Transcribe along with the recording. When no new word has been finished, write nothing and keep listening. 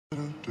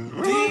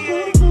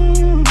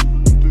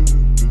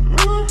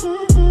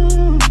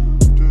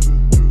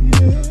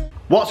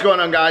What's going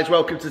on, guys?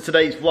 Welcome to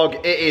today's vlog.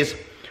 It is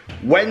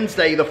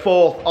Wednesday the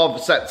 4th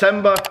of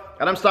September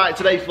and I'm starting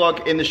today's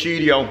vlog in the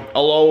studio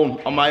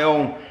alone on my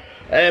own.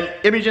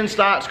 Imogen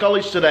starts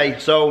college today,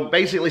 so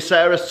basically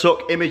Sarah's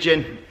took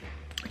Imogen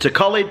to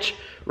college.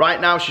 Right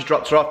now she's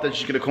dropped her off, then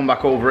she's going to come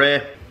back over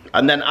here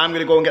and then I'm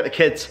going to go and get the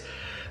kids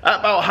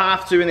at about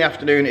 2:30 in the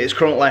afternoon. It's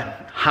currently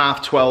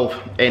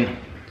 12:30 in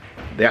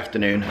the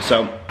afternoon,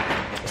 so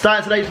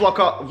starting today's vlog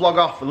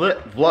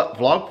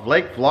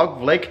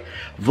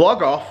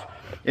off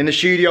in the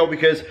studio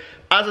because,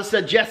 as I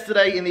said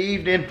yesterday in the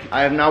evening,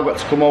 I have now got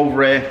to come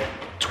over here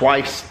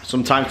twice,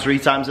 sometimes 3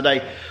 times a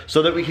day,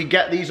 so that we can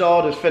get these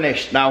orders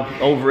finished. Now,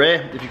 over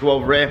here, if you go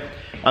over here,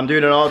 I'm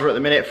doing an order at the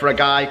minute for a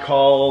guy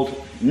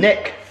called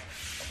Nick,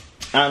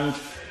 and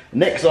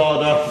Nick's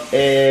order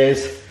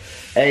is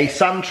a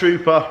Sand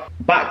Trooper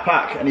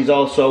backpack, and he's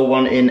also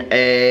wanting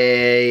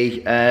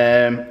a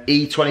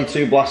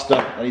E22 blaster,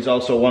 and he's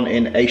also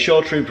wanting a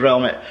Shore Trooper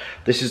helmet.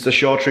 This is the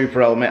Shore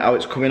Trooper helmet, how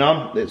it's coming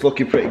on. It's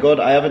looking pretty good.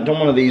 I haven't done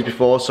one of these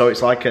before, so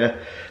it's like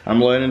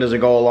I'm learning as I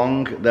go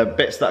along. The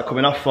bits that are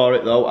coming off for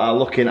it though are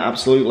looking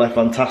absolutely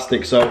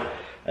fantastic, so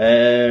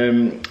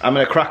I'm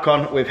gonna crack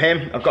on with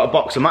him. I've got a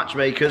box of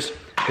Matchmakers,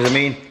 because I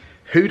mean,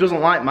 who doesn't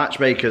like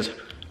Matchmakers?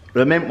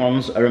 The mint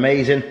ones are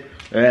amazing.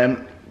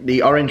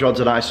 The orange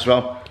ones are nice as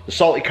well. The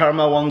salty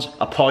caramel ones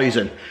are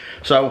poison.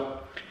 So,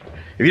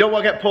 if you don't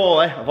want to get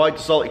poorly, avoid the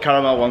salty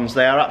caramel ones.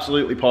 They are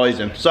absolutely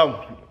poison. So,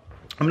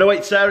 I'm going to wait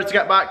for Sarah to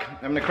get back.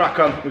 I'm going to crack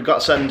on. We've got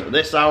to send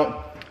this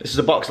out. This is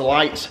a box of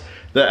lights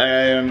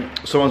that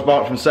someone's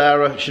bought from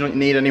Sarah. She doesn't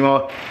need any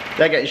more.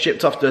 They're getting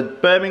shipped off to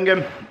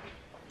Birmingham.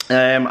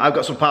 I've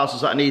got some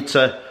parcels that I need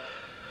to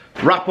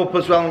wrap up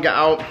as well and get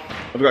out.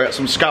 I've got to get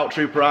some Scout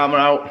Trooper armour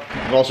out.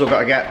 I've also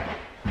got to get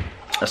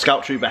a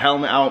Scout Trooper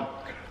helmet out.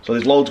 So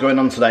there's loads going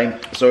on today.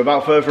 So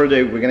without further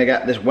ado, we're gonna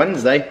get this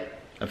Wednesday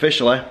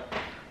officially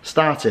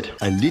started.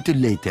 A little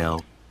later.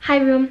 Hi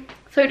everyone.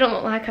 So it don't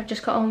look like I've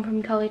just got home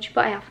from college,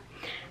 but I have.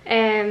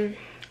 And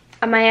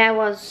my hair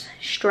was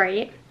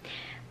straight,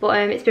 but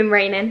it's been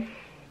raining.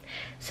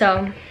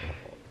 So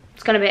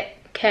it's gonna be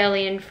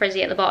curly and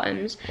frizzy at the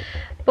bottoms.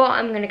 But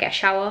I'm gonna get a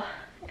shower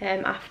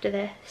after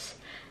this.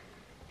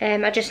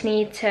 I just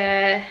need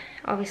to,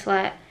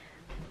 obviously,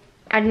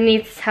 I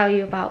need to tell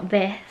you about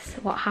this,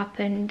 what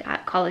happened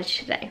at college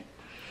today.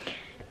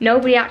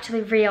 Nobody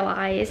actually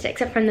realised,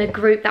 except from the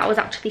group that I was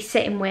actually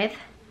sitting with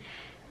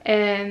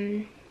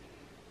in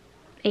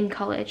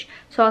college.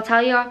 So I'll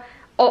tell you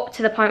up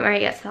to the point where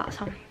it gets to that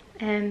song.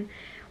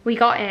 We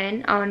got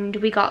in and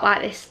we got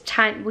like this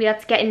time, we had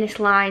to get in this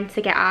line to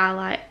get our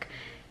like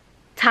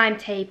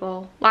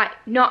timetable. Like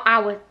not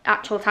our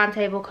actual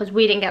timetable, because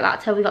we didn't get that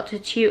till we got to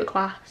tutor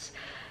class.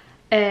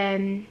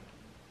 But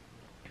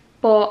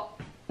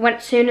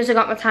as soon as I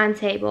got my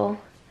timetable,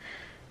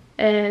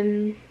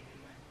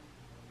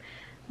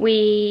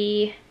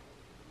 we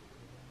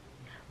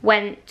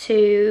went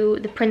to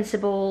the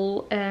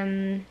principal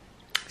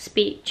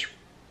speech.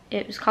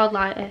 It was called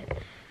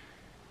like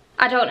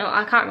I don't know,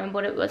 I can't remember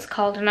what it was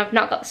called, and I've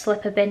not got the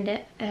slip of binned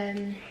it.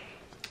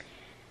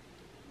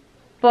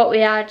 But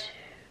we had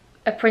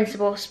a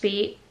principal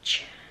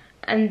speech,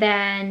 and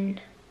then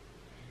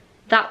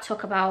that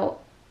took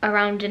about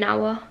around an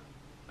hour.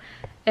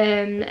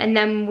 And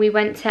then we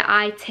went to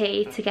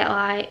IT to get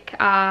like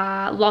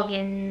our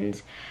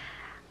logins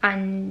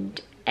and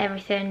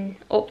everything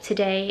up to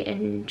date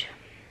and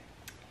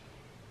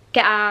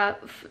get our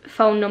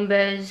phone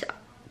numbers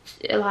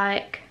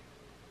like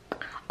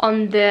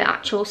on the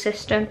actual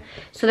system.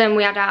 So then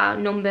we had our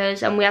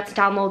numbers and we had to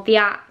download the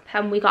app,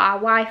 and we got our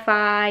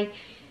Wi-Fi,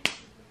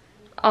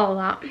 all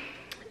that.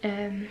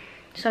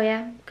 So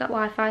yeah, got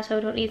Wi-Fi, so I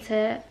don't need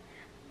to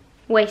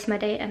waste my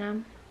data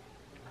now.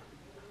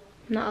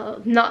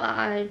 Not that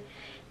I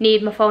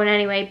need my phone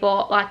anyway,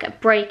 but like a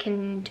break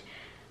and,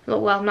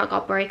 well, I've not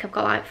got a break, I've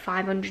got like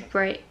 500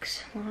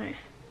 breaks. Like,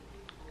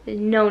 there's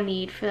no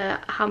need for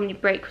how many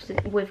breaks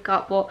we've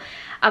got, but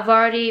I've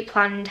already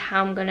planned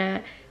how I'm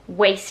gonna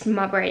waste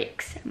my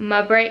breaks.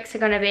 My breaks are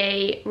gonna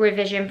be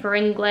revision for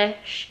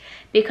English,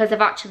 because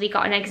I've actually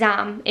got an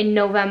exam in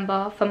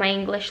November for my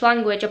English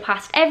language. I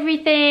passed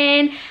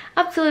everything,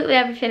 absolutely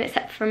everything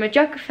except for my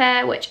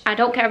geography, which I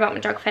don't care about my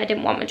geography. I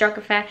didn't want my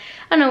geography.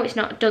 I know it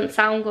doesn't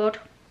sound good,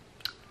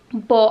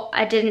 but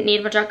I didn't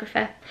need my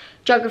geography.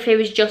 Geography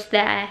was just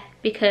there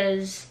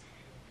because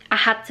I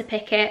had to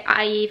pick it.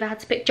 I either had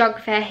to pick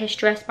geography,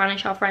 history,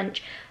 Spanish or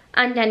French,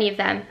 and any of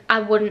them I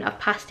wouldn't have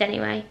passed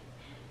anyway.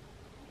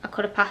 I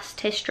could have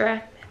passed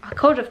history, I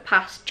could have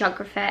passed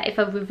geography if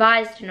I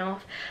revised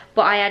enough,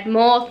 but I had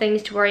more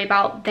things to worry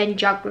about than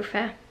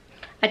geography.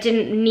 I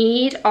didn't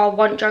need or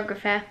want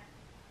geography,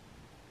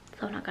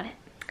 so I got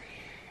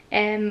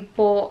it.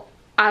 But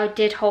I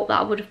did hope that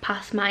I would have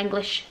passed my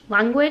English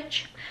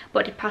language, but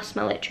I did pass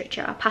my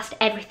literature. I passed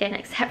everything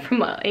except for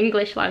my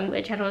English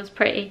language, and I was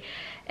pretty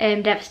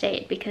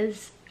devastated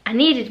because I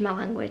needed my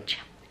language.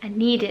 I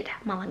needed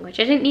my language.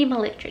 I didn't need my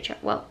literature.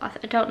 Well, I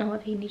don't know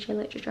if you need your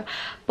literature,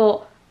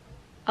 but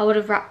I would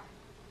have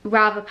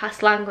rather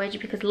pass language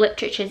because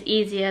literature is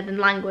easier than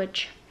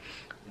language.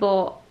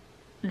 but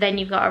then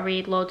you've got to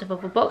read loads of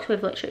other books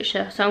with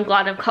literature, so I'm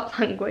glad I've got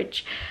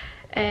language.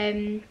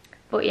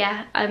 But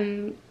yeah,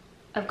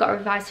 I've got to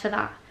revise for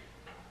that.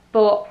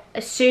 But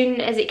as soon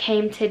as it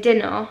came to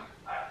dinner,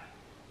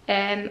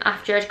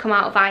 after I'd come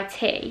out of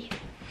IT,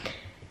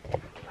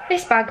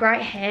 this bag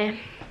right here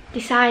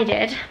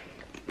decided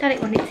that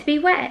it wanted to be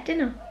wet at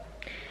dinner.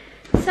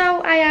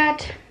 So I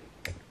had,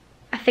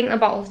 I think the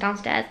bottle's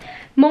downstairs,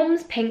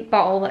 Mum's pink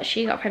bottle that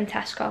she got from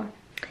Tesco.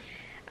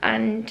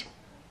 And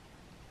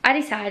I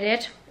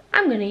decided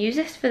I'm going to use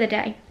this for the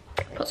day.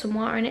 Put some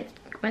water in it,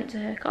 went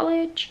to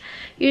college,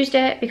 used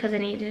it because I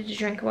needed a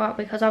drink of water,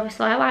 because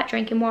obviously I like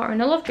drinking water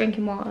and I love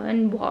drinking water,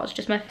 and water's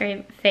just my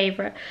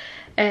favourite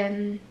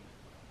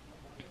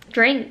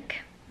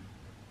drink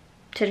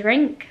to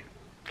drink.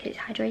 It's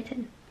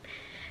hydrating.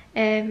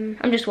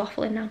 I'm just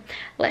waffling now.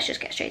 Let's just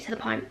get straight to the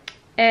point.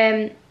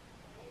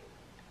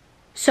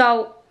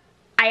 So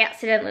I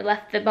accidentally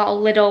left the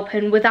bottle lid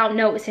open without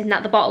noticing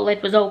that the bottle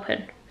lid was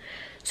open.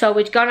 So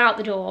we'd gone out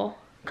the door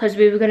because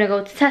we were going to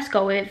go to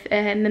Tesco with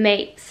my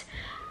mates,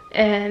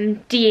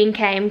 D and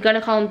K. I'm going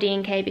to call them D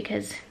and K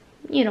because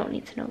you don't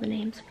need to know the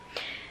names.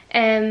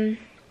 And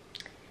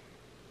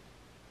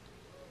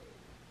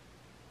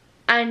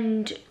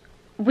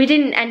we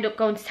didn't end up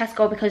going to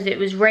Tesco because it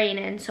was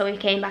raining, so we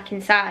came back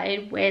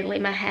inside. Weirdly,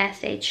 my hair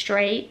stayed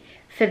straight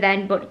for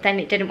then, but then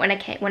it didn't when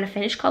I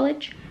finished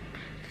college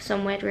for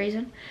some weird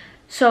reason.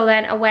 So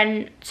then I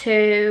went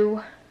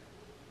to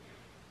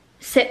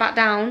sit back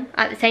down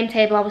at the same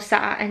table I was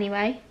sat at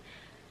anyway,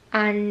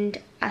 and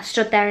I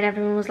stood there and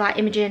everyone was like,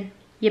 "Imogen,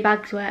 your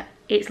bag's wet,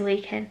 it's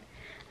leaking."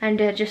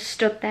 And I just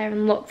stood there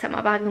and looked at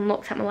my bag and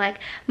looked at my leg.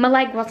 My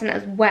leg wasn't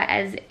as wet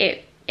as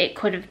it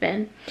could have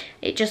been.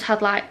 It just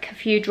had like a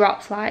few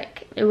drops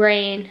like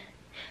rain,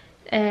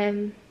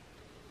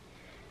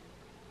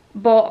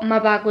 but my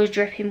bag was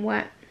dripping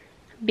wet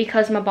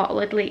because my bottle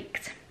had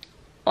leaked.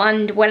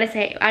 And when I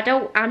say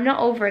I'm not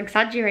over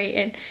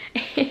exaggerating.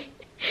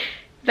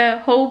 The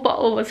whole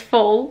bottle was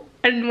full,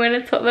 and when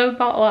I took the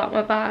bottle out of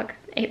my bag,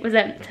 it was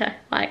empty.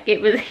 Like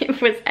it was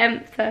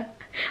empty.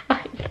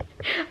 Like,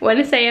 when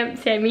I say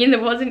empty, I mean there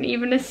wasn't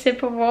even a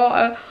sip of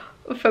water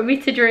for me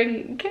to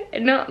drink,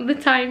 not the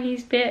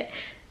tiniest bit.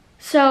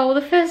 So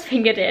the first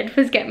thing I did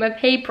was get my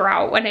paper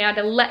out when I had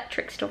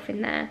electric stuff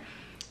in there.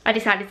 I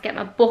decided to get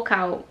my book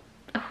out.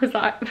 I was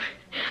like,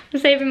 I'm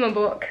saving my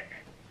book.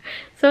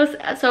 So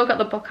I got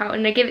the book out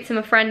and I gave it to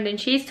my friend, and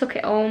she's took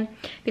it home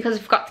because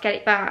I forgot to get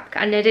it back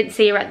and I didn't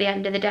see her at the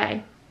end of the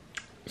day.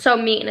 So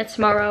I'm meeting her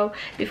tomorrow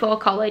before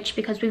college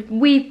because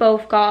we've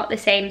both got the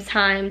same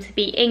time to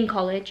be in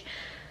college.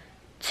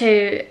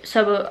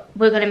 So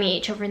we're going to meet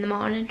each other in the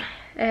morning.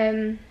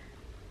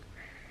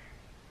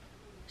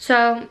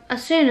 So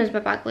as soon as my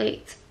bag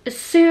leaked, as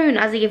soon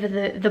as I give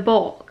her the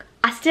book,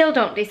 I still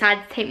don't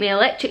decide to take my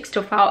electric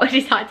stuff out. I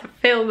decide to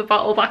fill the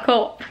bottle back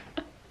up.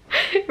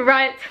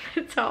 Right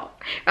to the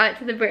top, right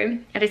to the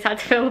brim. I decided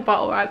to fill the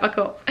bottle right back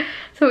up,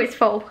 so it's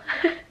full.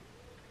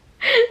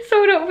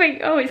 So I don't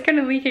think, oh, it's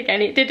gonna leak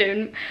again. It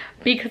didn't,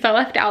 because I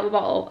left it out of the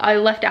bottle. I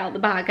left it out of the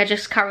bag. I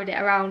just carried it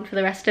around for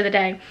the rest of the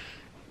day,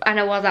 and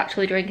I was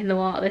actually drinking the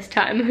water this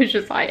time. I was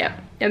just like, yeah,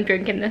 I'm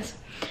drinking this.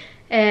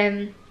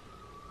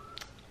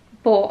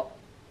 But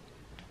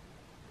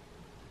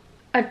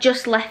I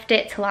just left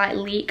it to like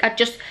leak.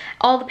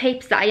 All the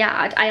papers that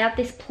I had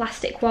this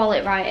plastic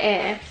wallet right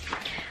here.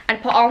 I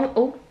put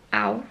all,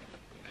 I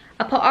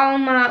put all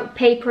my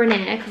paper in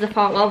here because I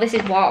thought, well, this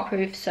is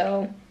waterproof,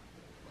 so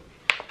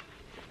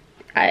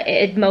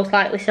it'd most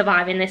likely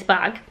survive in this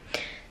bag.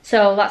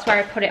 So that's where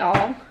I put it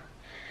all.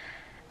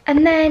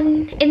 And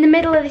then in the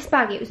middle of this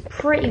bag, it was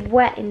pretty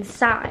wet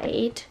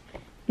inside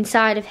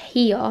of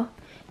here.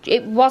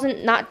 It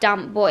wasn't that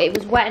damp, but it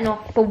was wet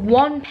enough for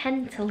one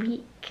pen to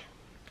leak.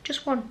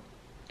 Just one.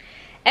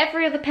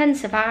 Every other pen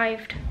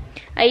survived.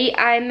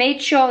 I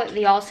made sure that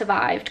they all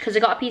survived because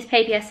I got a piece of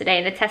paper yesterday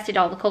and I tested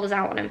all the colours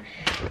out on them.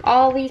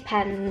 All these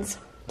pens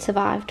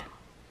survived.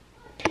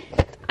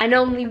 And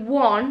only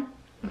one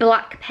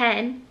black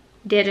pen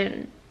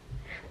didn't.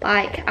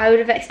 Like, I would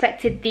have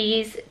expected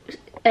these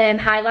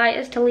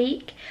highlighters to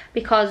leak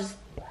because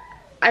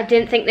I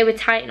didn't think they were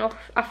tight enough.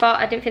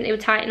 I didn't think they were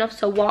tight enough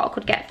so water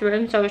could get through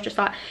them. So I was just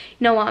like,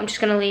 you know what, I'm just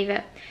going to leave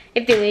it.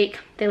 If they leak,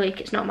 they leak.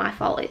 It's not my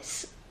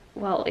fault.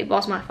 Well, it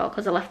was my fault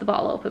because I left the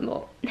bottle open,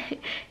 but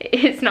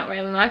it's not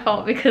really my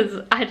fault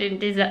because I didn't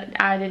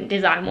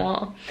design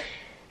water.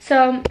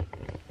 So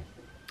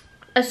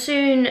as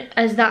soon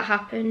as that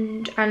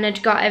happened and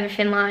I'd got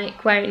everything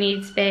like where it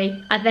needs to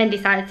be, I then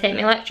decided to take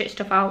my electric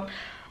stuff out.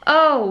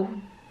 Oh,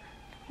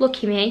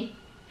 lucky me,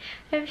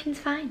 everything's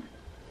fine.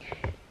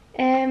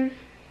 My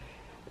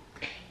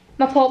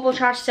portable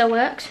charge still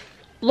works.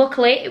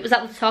 Luckily, it was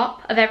at the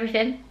top of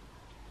everything,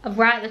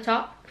 right at the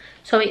top,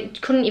 so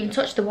it couldn't even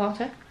touch the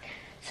water.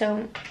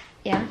 So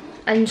yeah,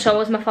 and so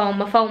was my phone.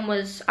 My phone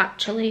was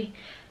actually,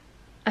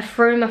 I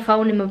threw my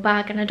phone in my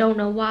bag and I don't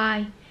know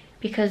why,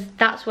 because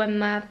that's when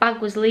my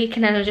bag was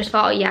leaking and I just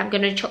thought, oh yeah, I'm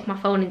gonna chuck my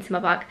phone into my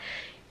bag.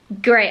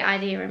 Great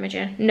idea,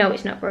 Imogen. No,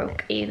 it's not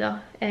broke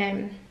either.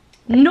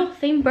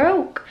 nothing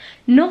broke.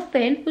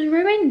 Nothing was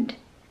ruined.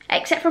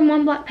 Except from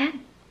one black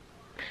pen.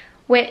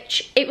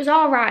 Which, it was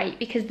alright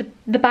because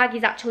the bag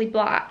is actually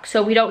black.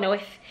 So we don't know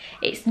if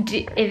it's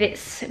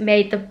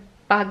made the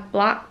bag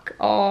black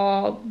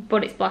or...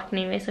 But it's black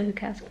anyway, so who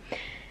cares.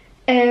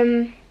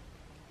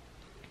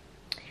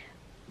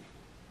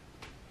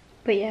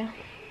 But yeah.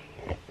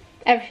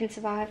 Everything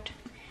survived.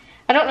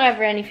 I don't know if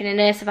anything in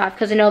here survived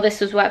because I know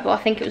this was wet, but I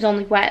think it was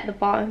only wet at the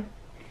bottom.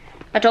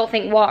 I don't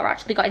think water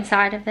actually got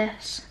inside of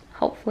this.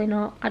 Hopefully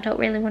not. I don't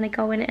really want to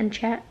go in it and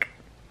check,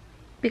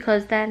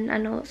 because then I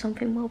know that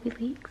something will be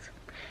leaked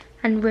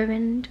and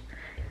ruined.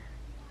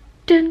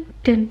 Dun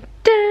dun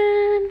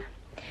dun.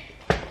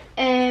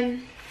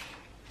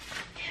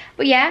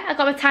 But yeah, I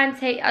got my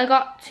timetable. I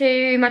got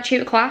to my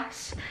tutor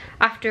class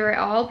after it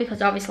all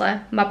because obviously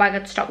my bag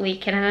had stopped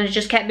leaking and I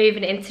just kept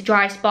moving it into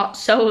dry spots.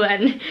 So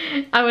then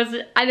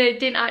I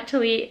didn't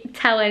actually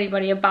tell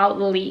anybody about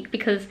the leak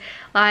because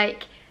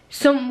like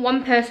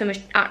one person was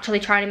actually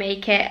trying to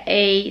make it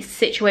a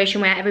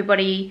situation where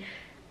everybody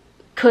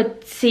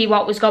could see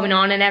what was going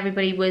on and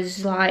everybody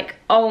was like,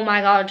 oh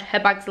my god, her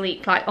bag's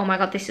leaked, like oh my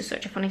god, this is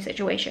such a funny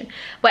situation.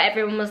 But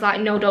everyone was like,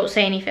 no, don't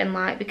say anything,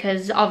 like,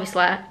 because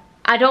obviously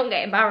I don't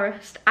get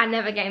embarrassed. I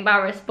never get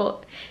embarrassed,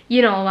 but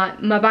you know,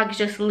 like my bag's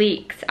just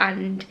leaked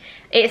and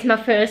it's my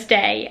first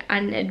day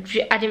and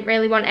I didn't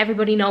really want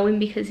everybody knowing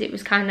because it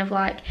was kind of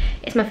like,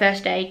 it's my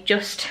first day,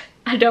 just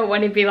I don't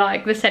want to be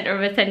like the centre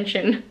of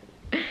attention.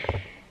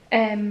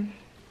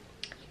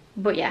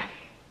 But yeah,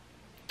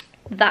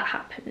 that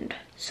happened.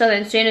 So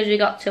then as soon as we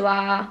got to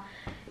our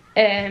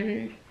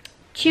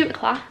tutor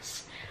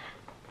class,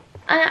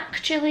 I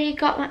actually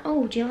got my,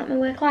 oh, do you like my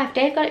work life?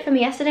 Dave got it for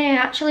me yesterday. I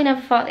actually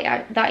never thought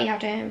that he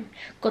had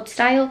good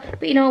style.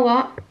 But you know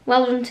what?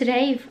 Well done to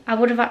Dave. I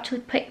would have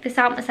actually picked this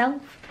out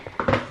myself.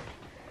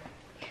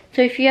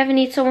 So if you ever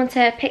need someone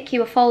to pick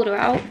you a folder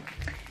out,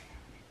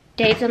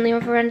 Dave's on the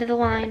other end of the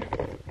line.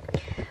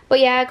 But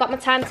yeah, I got my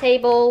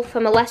timetable for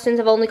my lessons.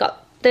 I've only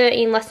got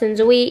 13 lessons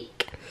a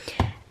week.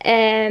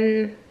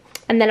 And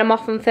then I'm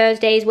off on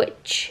Thursdays,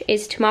 which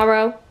is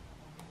tomorrow.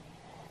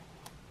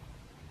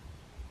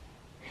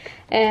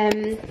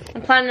 I'm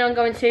planning on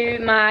going to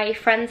my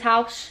friend's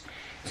house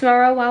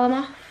tomorrow while I'm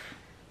off.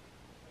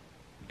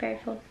 Very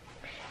fun.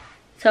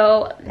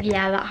 So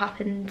yeah, that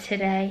happened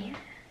today.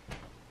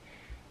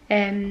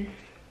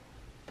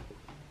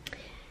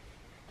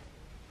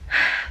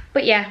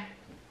 But yeah,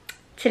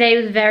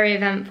 today was very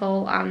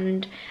eventful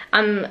and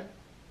I'm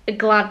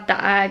glad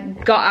that I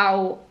got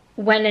out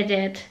when I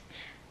did.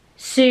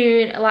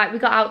 Soon, like we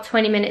got out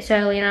 20 minutes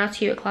early in our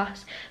tutor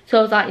class. So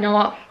I was like, you know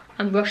what,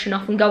 I'm rushing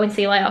off and going,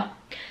 see you later.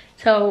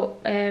 So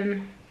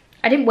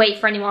I didn't wait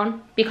for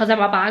anyone because of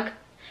my bag.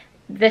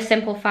 The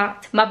simple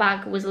fact, my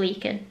bag was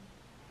leaking.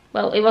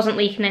 Well, it wasn't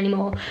leaking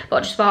anymore, but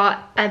I just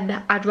thought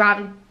I'd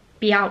rather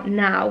be out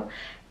now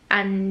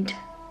and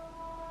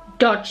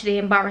dodge the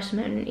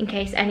embarrassment in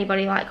case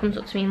anybody like comes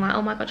up to me and like,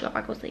 oh my god, your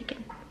bag was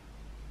leaking.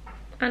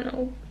 I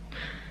know.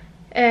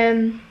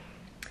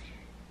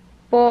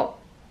 But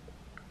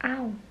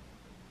ow.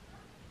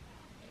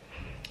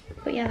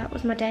 But yeah, that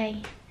was my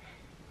day.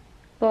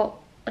 But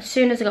as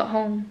soon as I got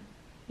home,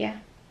 yeah,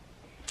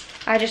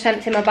 I just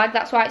emptied my bag.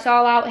 That's why it's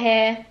all out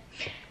here.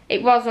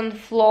 It was on the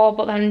floor,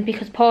 but then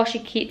because Portia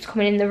keeps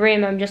coming in the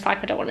room, I'm just like,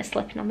 I don't want to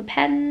slip in on the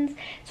pens.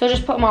 So I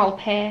just put them all up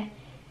here.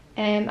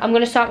 I'm going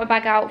to sort my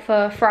bag out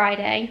for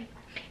Friday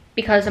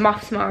because I'm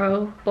off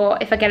tomorrow.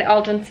 But if I get it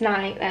all done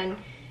tonight, then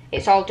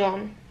it's all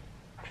done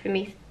for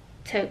me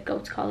to go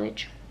to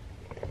college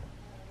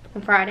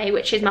on Friday,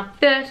 which is my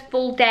first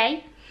full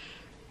day.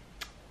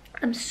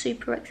 I'm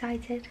super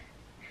excited.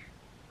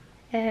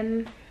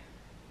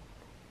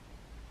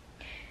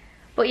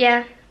 But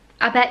yeah,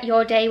 I bet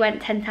your day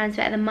went 10 times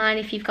better than mine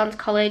if you've gone to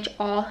college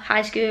or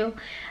high school.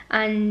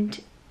 And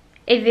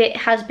if it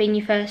has been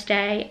your first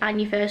day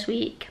and your first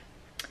week,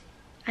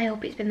 I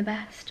hope it's been the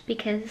best,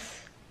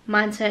 because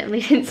mine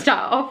certainly didn't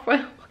start off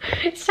well.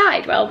 It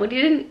started well, but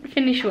it didn't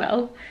finish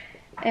well.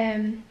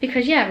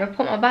 Because yeah, I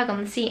put my bag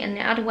on the seat and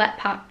it had a wet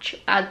patch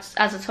as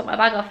I took my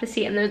bag off the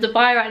seat, and there was a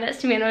boy right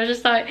next to me and I was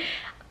just like,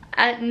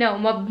 no,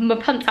 my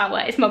pants are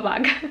wet, it's my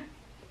bag.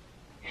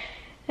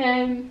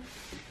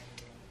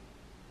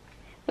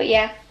 But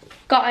yeah,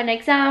 got an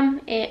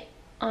exam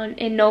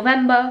in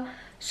November,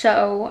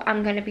 so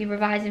I'm going to be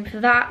revising for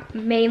that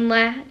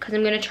mainly because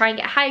I'm going to try and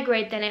get a higher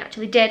grade than I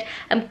actually did.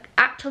 I'm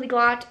actually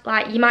glad,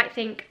 like, you might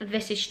think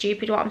this is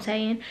stupid what I'm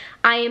saying.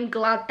 I am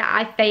glad that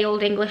I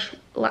failed English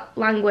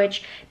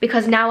language,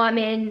 because now I'm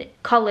in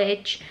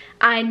college,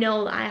 I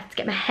know that I have to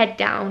get my head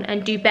down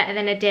and do better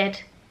than I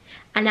did.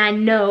 And I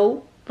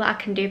know that I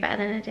can do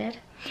better than I did.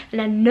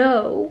 And I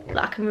know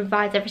that I can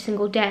revise every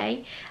single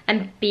day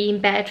and be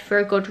in bed for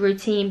a good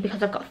routine,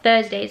 because I've got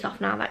Thursdays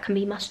off now. That can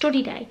be my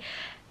study day,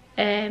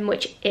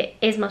 which it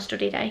is my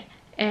study day.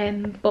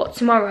 But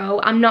tomorrow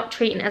I'm not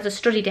treating it as a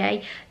study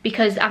day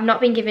because I've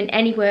not been given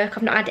any work.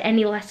 I've not had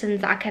any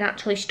lessons that I can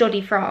actually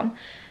study from.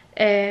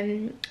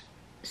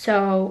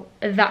 So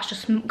that's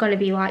just gonna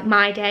be like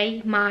my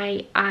day.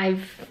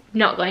 I've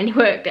not got any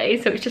work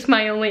days, so it's just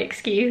my only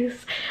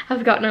excuse.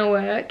 I've got no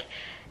work.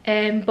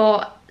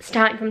 But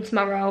starting from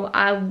tomorrow,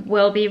 I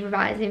will be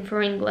revising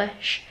for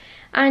English.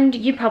 And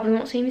you probably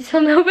won't see me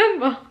till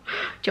November.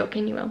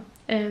 Joking, you will.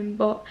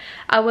 But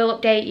I will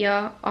update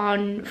you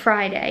on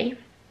Friday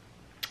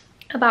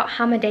about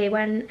how my day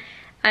went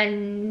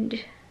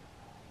and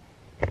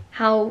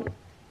how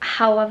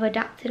I've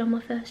adapted on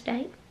my first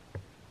date.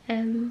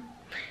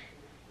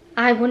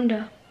 I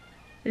wonder.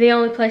 The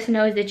only place I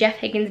know is the Jeff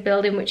Higgins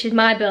building, which is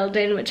my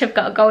building, which I've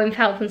got to go in for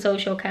health and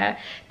social care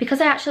because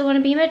I actually want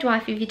to be a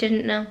midwife, if you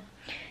didn't know.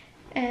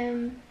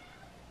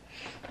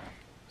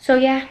 So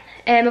yeah,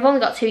 I've only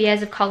got 2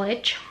 years of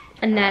college,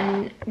 and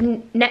then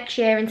next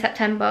year in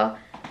September,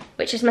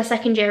 which is my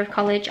second year of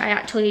college, I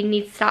actually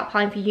need to start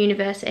applying for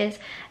universities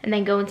and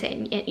then go into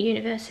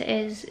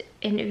universities,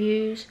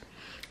 interviews.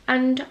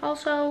 And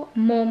also,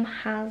 Mum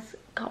has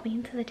got me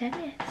into the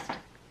dentist.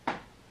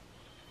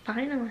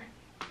 Finally.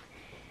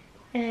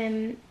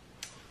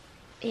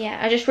 Yeah,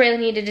 I just really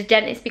needed a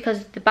dentist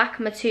because the back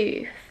of my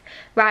tooth,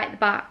 right at the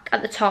back,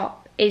 at the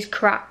top, is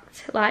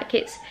cracked. Like,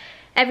 it's,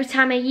 every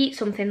time I eat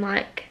something,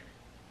 like,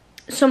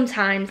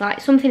 sometimes,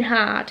 like, something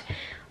hard,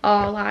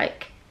 or,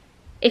 like,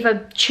 if I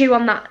chew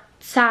on that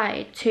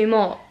side too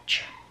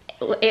much,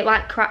 it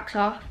like cracks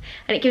off,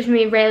 and it gives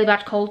me a really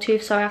bad cold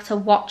tooth, so I have to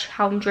watch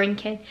how I'm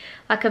drinking.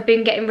 Like, I've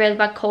been getting really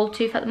bad cold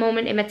tooth at the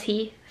moment in my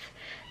teeth,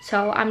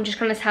 so I'm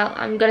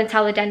gonna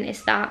tell the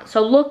dentist that.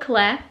 So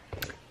luckily,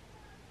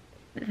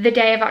 the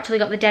day I've actually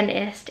got the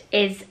dentist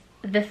is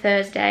the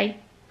Thursday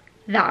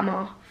that I'm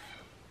off.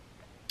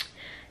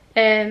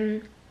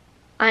 And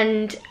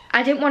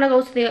I didn't want to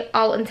go to the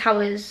Alton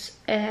Towers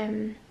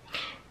that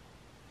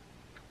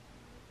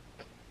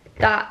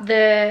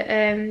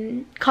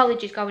the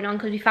college is going on,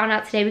 because we found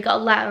out today we got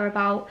a letter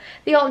about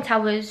the Alton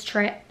Towers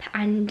trip,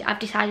 and I've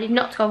decided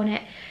not to go on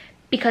it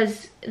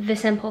because the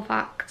simple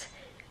fact,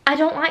 I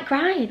don't like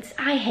rides.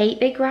 I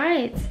hate big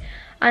rides.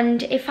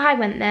 And if I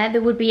went there,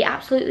 there would be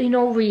absolutely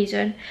no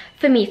reason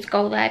for me to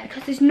go there,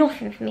 because there's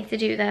nothing for me to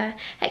do there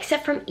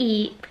except from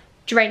eat,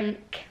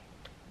 drink,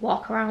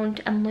 walk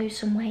around and lose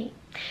some weight,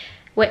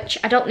 which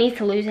I don't need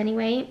to lose any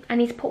weight. I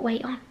need to put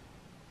weight on.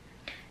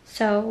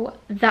 So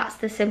that's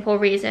the simple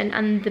reason,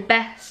 and the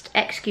best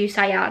excuse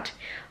I had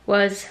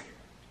was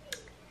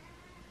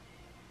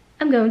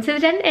I'm going to the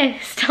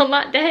dentist on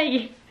that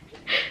day.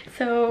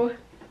 So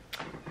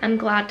I'm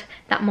glad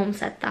that Mum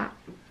said that.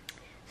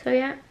 So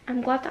yeah,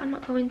 I'm glad that I'm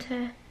not going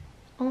to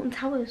Alton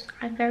Towers.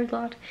 I'm very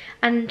glad.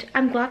 And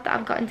I'm glad that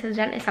I've got into the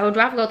dentist. I would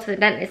rather go to the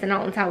dentist than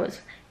Alton Towers,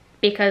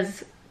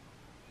 because,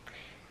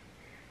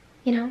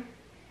 you know,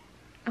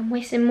 I'm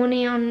wasting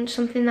money on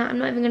something that I'm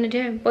not even going to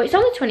do. But it's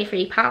only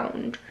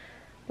 £23,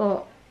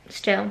 but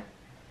still,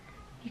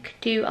 you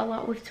could do a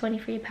lot with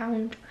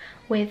 £23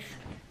 with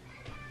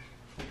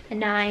a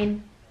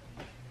 9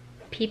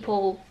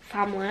 people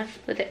family.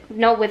 With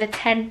a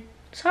 10,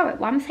 sorry,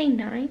 why am I saying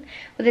 9?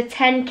 With a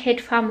 10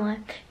 kid family,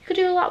 you could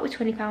do a lot with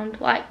 £20,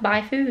 like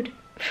buy food.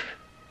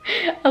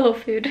 I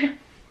love food.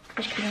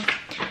 Just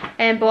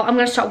kidding. But I'm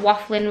gonna stop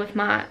waffling with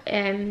my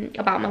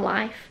about my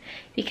life,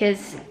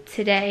 because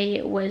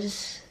today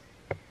was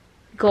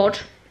good.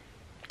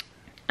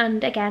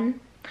 And again,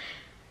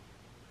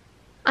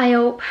 I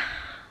hope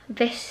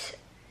this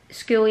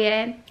school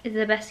year is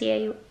the best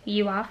year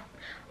you have,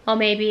 or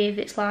maybe if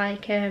it's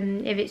like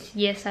if it's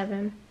year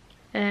 7,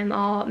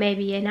 or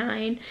maybe year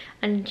 9,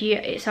 and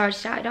it's already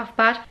started off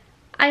bad.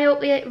 I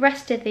hope the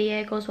rest of the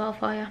year goes well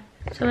for you.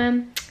 So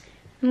I'm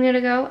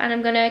gonna go and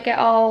I'm gonna get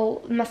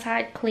all my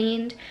side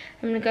cleaned.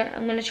 I'm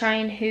gonna try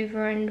and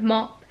hoover and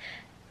mop.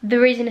 The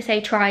reason I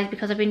say try is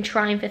because I've been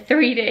trying for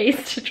 3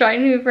 days to try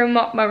and hoover and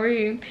mop my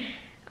room,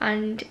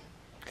 and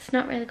it's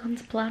not really gone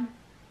to plan,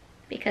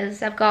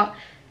 because I've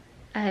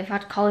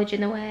had college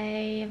in the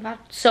way, I've had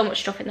so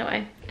much stuff in the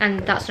way,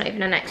 and that's not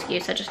even an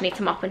excuse. I just need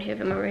to mop and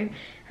hoover my room.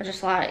 I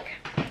just like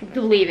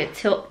leave it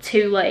till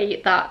too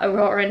late that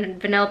Aurora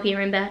and Vanellope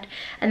are in bed,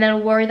 and then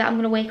I'll worry that I'm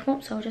gonna wake them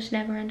up, so I'll just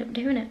never end up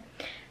doing it.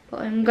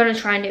 But I'm gonna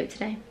try and do it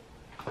today.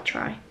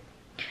 Try.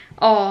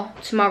 Or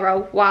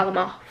tomorrow while I'm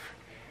off,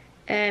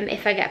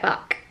 if I get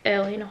back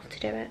early enough to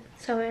do it.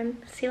 So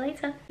see you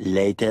later.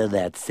 Later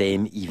that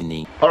same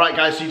evening. Alright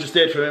guys, so you just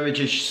heard from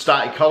Imogen. She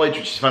started college,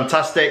 which is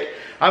fantastic.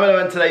 I'm going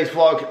to end today's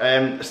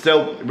vlog.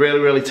 Still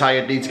really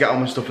tired, need to get all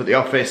my stuff at the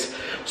office.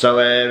 So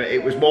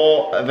it was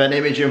more of an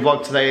Imogen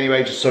vlog today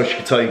anyway, just so she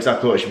could tell you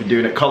exactly what she's been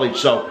doing at college.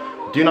 So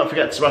do not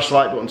forget to smash the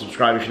like button,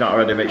 subscribe if you're not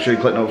already, make sure you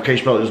click the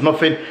notification bell, there's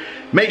nothing.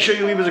 Make sure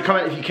you leave us a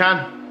comment if you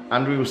can,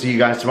 and we will see you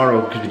guys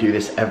tomorrow, because we do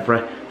this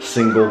every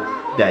single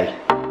day.